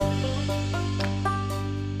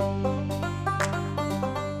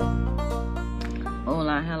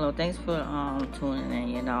So thanks for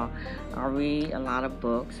tuning in. I read a lot of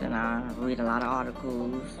books and I read a lot of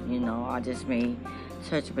articles. I just may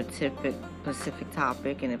search a specific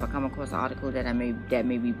topic, and if I come across an article that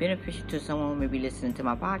may be beneficial to someone who may be listening to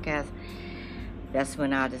my podcast, that's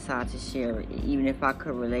when I decide to share it, even if I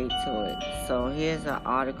could relate to it. So here's an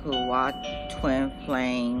article: Why Twin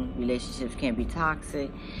Flame Relationships Can Be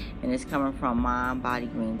Toxic, and it's coming from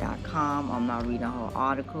mindbodygreen.com. I'm not reading the whole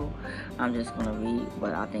article. I'm just going to read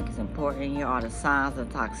what I think is important. Here are the signs of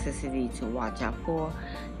toxicity to watch out for.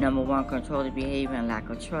 Number 1, controlling behavior and lack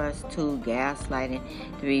of trust. 2, gaslighting.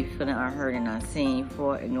 3, feeling unheard and unseen.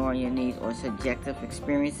 4, ignoring your needs or subjective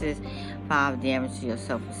experiences. 5, damage to your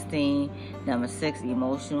self-esteem. Number 6,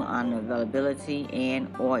 emotional unavailability and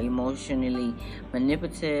or emotionally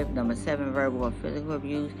manipulative. Number 7, verbal or physical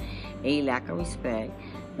abuse. 8, lack of respect.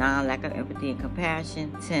 9, lack of empathy and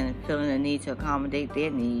compassion. 10, feeling the need to accommodate their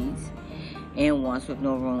needs and wants with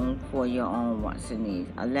no room for your own wants and needs.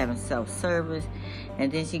 11, self-service.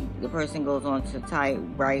 And then the person goes on to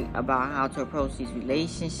write about how to approach these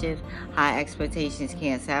relationships. High expectations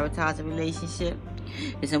can sabotage a relationship.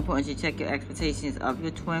 It's important to check your expectations of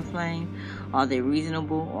your twin flame. Are they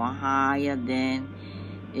reasonable or higher than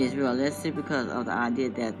is realistic because of the idea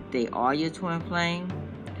that they are your twin flame?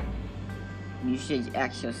 You should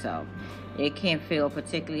ask yourself. It can feel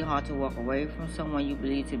particularly hard to walk away from someone you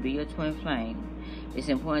believe to be your twin flame. It's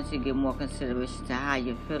important to give more consideration to how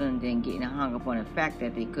you're feeling than getting hung up on the fact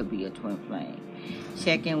that they could be your twin flame.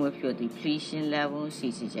 Check in with your depletion level,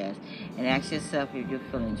 she suggests, and ask yourself if you're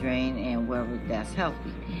feeling drained and whether that's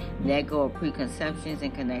healthy. Let go of preconceptions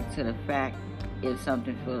and connect to the fact if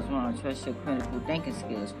something feels wrong. Trust your critical thinking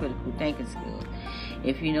skills.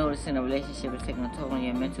 If you notice in a relationship is taking a toll on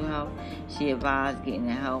your mental health, she advised getting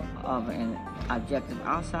the help of an objective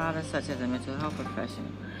outsider, such as a mental health professional.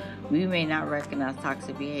 We may not recognize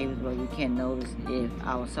toxic behaviors, but we can notice if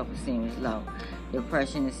our self-esteem is low,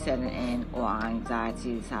 depression is setting in, or our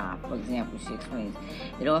anxiety is high. For example, she explains.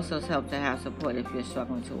 It also helps to have support if you're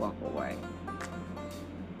struggling to walk away.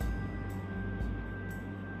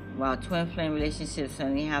 While twin flame relationships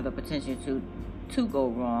certainly have the potential to go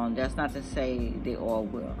wrong, that's not to say they all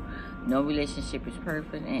will. No relationship is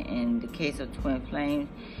perfect, and in the case of twin flames,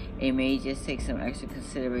 it may just take some extra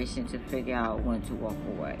consideration to figure out when to walk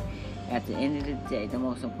away. At the end of the day, the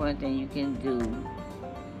most important thing you can do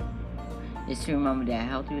is to remember that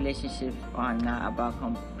healthy relationships are not about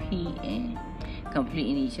completing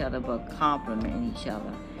each other, but complementing each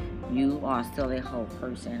other. You are still a whole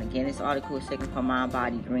person. Again, this article is taken from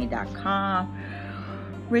mindbodygreen.com,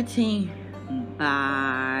 written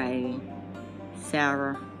by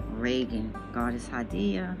Sarah Reagan, Goddess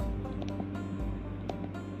Hadia.